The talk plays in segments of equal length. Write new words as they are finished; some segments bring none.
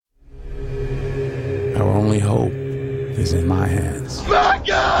Our only hope is in my hands.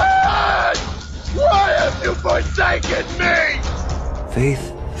 Megan! Why have you forsaken me?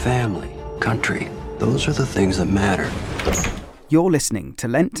 Faith, family, country, those are the things that matter. You're listening to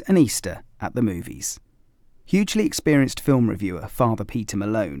Lent and Easter at the Movies. Hugely experienced film reviewer Father Peter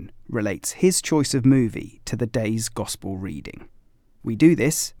Malone relates his choice of movie to the day's Gospel reading. We do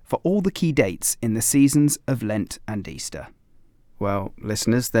this for all the key dates in the seasons of Lent and Easter. Well,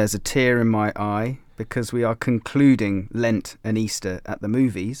 listeners, there's a tear in my eye because we are concluding Lent and Easter at the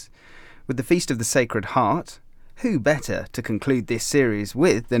Movies with the Feast of the Sacred Heart. Who better to conclude this series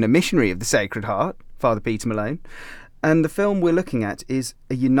with than a missionary of the Sacred Heart, Father Peter Malone? And the film we're looking at is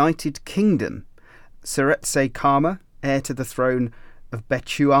A United Kingdom. Seretse Khama, heir to the throne of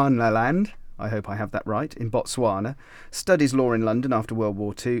Bechuanaland, I hope I have that right, in Botswana, studies law in London after World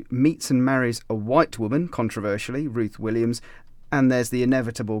War II, meets and marries a white woman, controversially, Ruth Williams, and there's the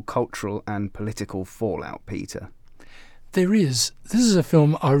inevitable cultural and political fallout, Peter. There is. This is a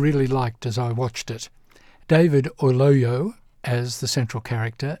film I really liked as I watched it. David Oyelowo, as the central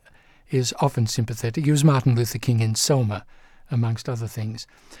character, is often sympathetic. He was Martin Luther King in Selma, amongst other things.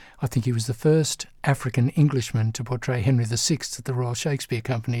 I think he was the first African Englishman to portray Henry VI at the Royal Shakespeare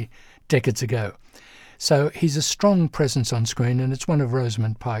Company decades ago. So he's a strong presence on screen, and it's one of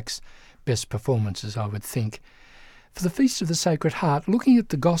Rosamund Pike's best performances, I would think. For the Feast of the Sacred Heart, looking at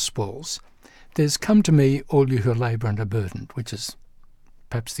the Gospels, there's "Come to me, all you who labour and are burdened," which is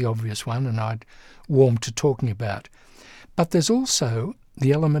perhaps the obvious one, and I'd warm to talking about. But there's also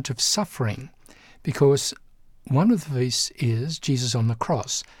the element of suffering, because one of the feasts is Jesus on the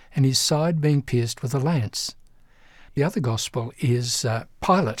cross and his side being pierced with a lance. The other Gospel is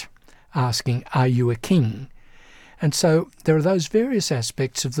Pilate asking, "Are you a king?" And so there are those various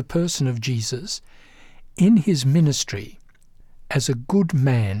aspects of the person of Jesus in his ministry as a good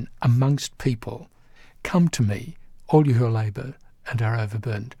man amongst people. "Come to me, all you who labour and are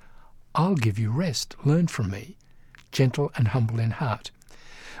overburdened. I'll give you rest. Learn from me, gentle and humble in heart."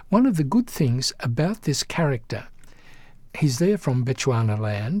 One of the good things about this character, he's there from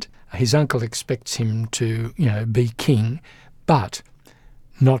Bechuanaland. His uncle expects him to, be king, but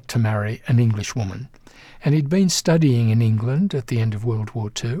not to marry an English woman. And he'd been studying in England at the end of World War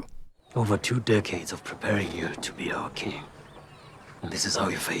II. Over 2 decades of preparing you to be our king. And this is how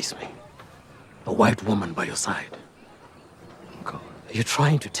you face me. A white woman by your side. God, are you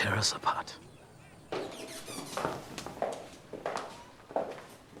trying to tear us apart?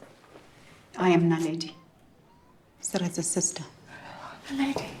 I am Naledi, Seretse's sister.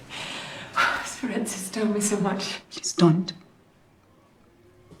 Naledi, Seretse's told me so much. Please don't.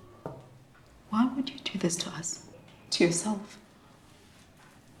 Why would you do this to us? To yourself?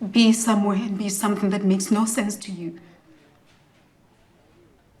 Be somewhere and be something that makes no sense to you.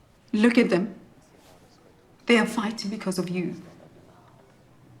 Look at them. They are fighting because of you.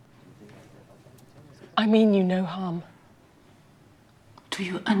 I mean you no harm. Do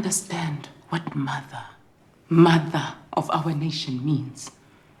you understand what mother of our nation means?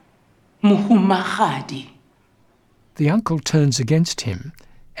 Muhumahadi. The uncle turns against him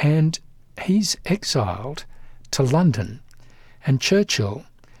and he's exiled to London. And Churchill,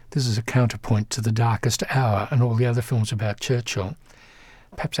 this is a counterpoint to The Darkest Hour and all the other films about Churchill,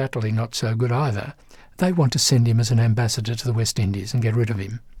 perhaps Attlee not so good either, they want to send him as an ambassador to the West Indies and get rid of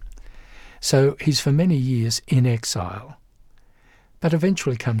him. So he's for many years in exile, but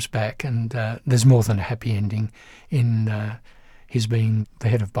eventually comes back, and there's more than a happy ending in his being the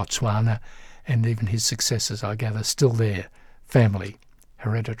head of Botswana, and even his successors, I gather, still there, family,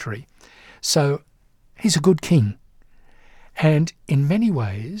 hereditary. So he's a good king. And in many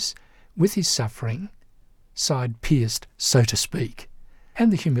ways, with his suffering, side pierced, so to speak,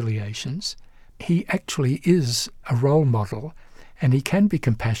 and the humiliations, he actually is a role model, and he can be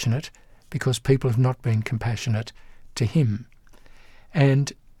compassionate because people have not been compassionate to him.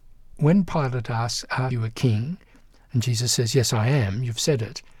 And when Pilate asks, "Are you a king?" and Jesus says, "Yes, I am, you've said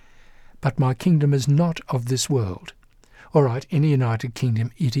it, but my kingdom is not of this world." All right, in the United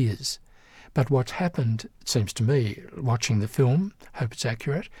Kingdom it is. But what happened, it seems to me, watching the film, hope it's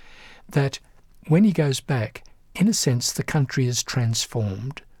accurate, that when he goes back, in a sense, the country is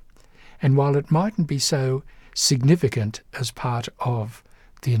transformed. And while it mightn't be so significant as part of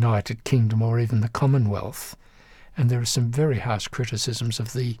the United Kingdom or even the Commonwealth, and there are some very harsh criticisms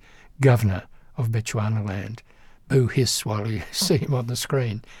of the governor of Bechuanaland, boo hiss while you see him on the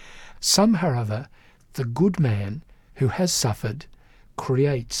screen, somehow or other, the good man who has suffered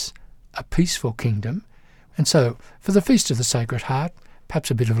creates a peaceful kingdom. And so, for the Feast of the Sacred Heart, perhaps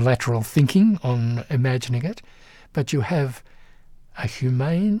a bit of lateral thinking on imagining it, but you have a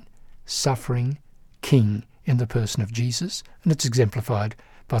humane, suffering king in the person of Jesus, and it's exemplified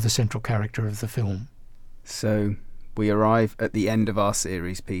by the central character of the film. So we arrive at the end of our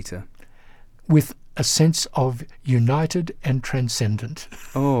series, Peter. With a sense of united and transcendent.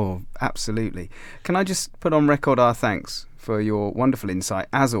 Oh, absolutely. Can I just put on record our thanks for your wonderful insight,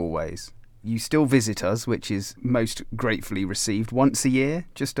 as always. You still visit us, which is most gratefully received, once a year,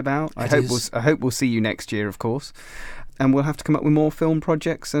 just about. I hope we'll see you next year, of course. And we'll have to come up with more film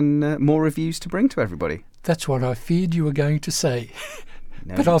projects and more reviews to bring to everybody. That's what I feared you were going to say.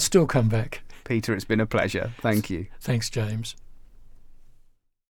 No. But I'll still come back. Peter, it's been a pleasure. Thank you. Thanks, James.